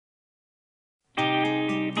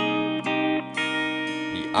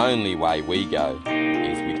only way we go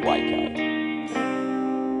is with WAECO.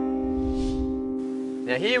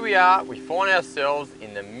 Now here we are, we find ourselves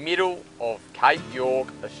in the middle of Cape York,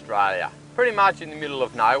 Australia. Pretty much in the middle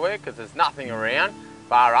of nowhere because there's nothing around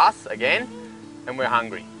bar us again, and we're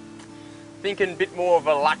hungry. Thinking a bit more of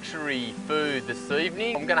a luxury food this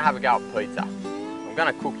evening. I'm gonna have a go at pizza. I'm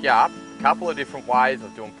gonna cook you up a couple of different ways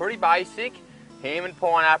of doing pretty basic, ham and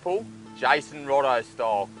pineapple, Jason Roddo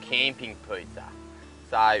style camping pizza.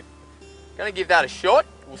 So, gonna give that a shot.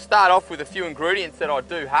 We'll start off with a few ingredients that I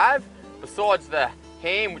do have. Besides the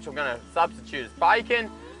ham, which I'm gonna substitute as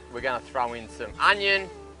bacon, we're gonna throw in some onion,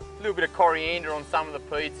 a little bit of coriander on some of the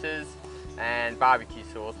pizzas, and barbecue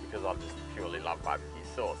sauce because I just purely love barbecue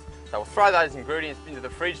sauce. So we'll throw those ingredients into the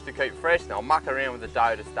fridge to keep fresh, and I'll muck around with the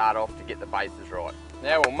dough to start off to get the bases right.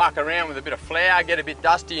 Now we'll muck around with a bit of flour, get a bit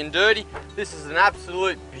dusty and dirty. This is an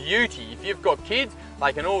absolute beauty. If you've got kids,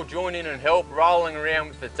 they can all join in and help rolling around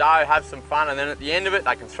with the dough, have some fun, and then at the end of it,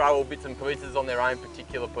 they can throw all bits and pieces on their own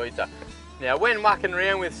particular pizza. Now when mucking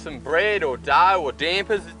around with some bread or dough or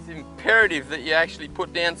dampers, it's imperative that you actually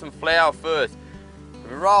put down some flour first.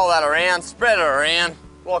 We roll that around, spread it around.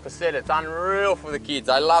 Like I said, it's unreal for the kids.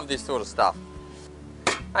 They love this sort of stuff.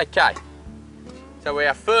 Okay, so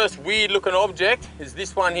our first weird looking object is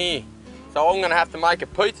this one here. So I'm gonna have to make a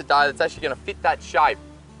pizza dough that's actually gonna fit that shape.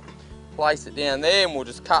 Place it down there and we'll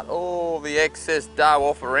just cut all the excess dough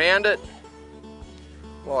off around it.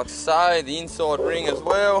 Like so, the inside ring as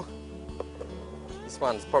well. This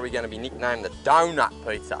one's probably gonna be nicknamed the donut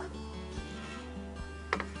pizza.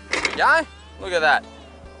 There we go, look at that.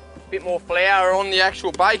 Bit more flour on the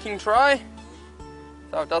actual baking tray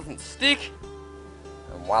so it doesn't stick,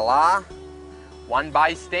 and voila, one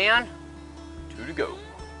base down, two to go.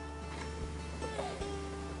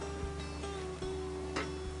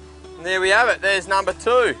 And there we have it, there's number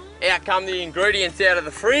two. Out come the ingredients out of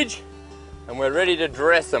the fridge and we're ready to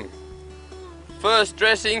dress them. First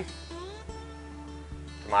dressing,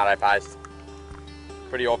 tomato paste.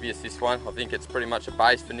 Pretty obvious this one. I think it's pretty much a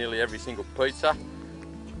base for nearly every single pizza.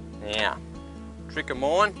 Now, trick of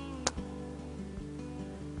mine,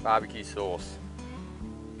 barbecue sauce.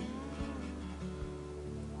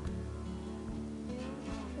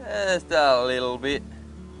 Just a little bit,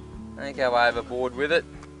 don't go overboard with it.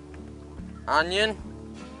 Onion,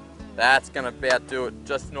 that's gonna about do it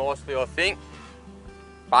just nicely I think.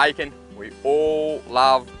 Bacon, we all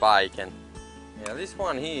love bacon. Now this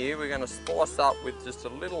one here, we're gonna spice up with just a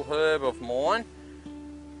little herb of mine,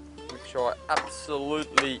 which I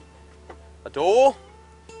absolutely adore,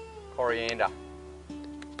 coriander.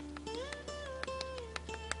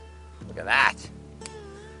 Look at that.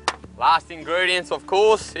 Last ingredients, of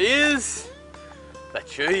course, is the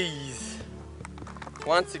cheese.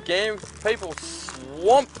 Once again, people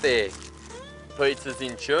swamp their pizzas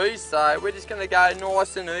in cheese, so we're just gonna go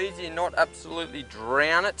nice and easy and not absolutely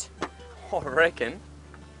drown it, I reckon.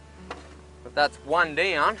 But that's one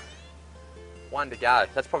down. One to go.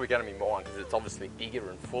 That's probably going to be mine because it's obviously bigger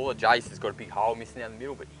and fuller. Jace has got a big hole missing down the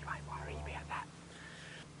middle, but you won't worry about that.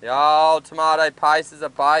 The old tomato paste is a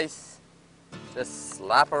base. Just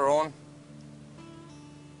slap her on.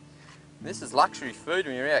 This is luxury food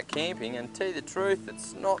when you're out camping, and to tell you the truth,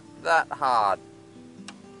 it's not that hard.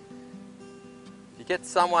 If you get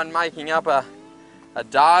someone making up a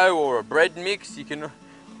dough or a bread mix, you can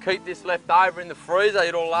keep this left over in the freezer.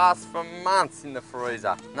 It'll last for months in the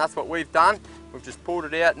freezer. And that's what we've done. We've just pulled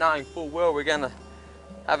it out knowing full well we're going to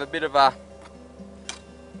have a bit of a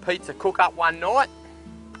pizza cook up one night.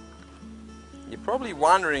 You're probably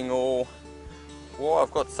wondering why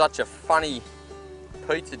I've got such a funny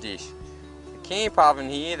pizza dish. The camp oven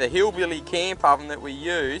here, the hillbilly camp oven that we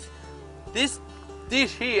use, this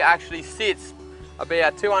dish here actually sits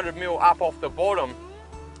about 200 mil up off the bottom,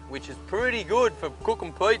 which is pretty good for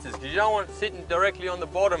cooking pizzas because you don't want it sitting directly on the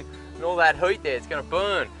bottom and all that heat there, it's going to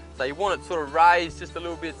burn. So you want it sort of raised just a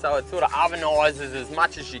little bit so it sort of ovenises as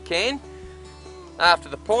much as you can. After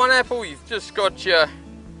the pineapple, you've just got your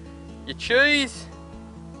cheese.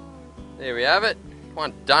 There we have it.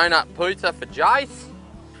 One donut pizza for Jace.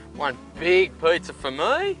 One big pizza for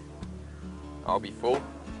me. I'll be full.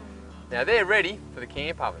 Now they're ready for the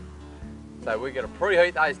camp oven. So we're going to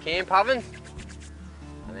preheat those camp ovens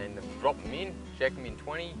and then drop them in, check them in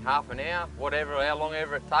 20, half an hour, whatever, how long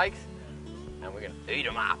ever it takes, and we're going to heat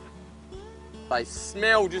them up. They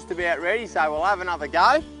smell just about ready, so we'll have another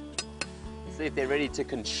go, see if they're ready to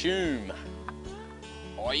consume.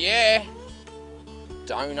 Oh yeah,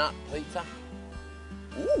 donut pizza.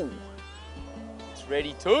 Ooh, it's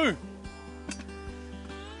ready too.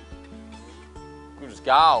 Good as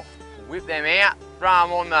gold. Whip them out, throw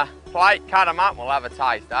them on the plate, cut them up, and we'll have a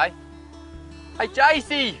taste, eh? Hey,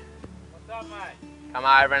 JC! What's up, mate? Come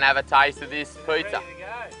over and have a taste of this pizza. Ready to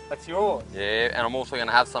go. That's yours. Yeah, and I'm also going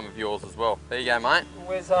to have some of yours as well. There you go, mate.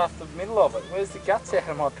 Where's half the middle of it? Where's the guts out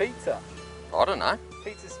of my pizza? I don't know.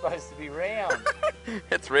 Pizza's supposed to be round.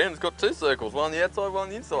 It's round, it's got two circles, one on the outside, one on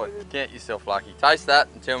the inside. Count yourself lucky. Taste that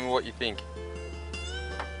and tell me what you think.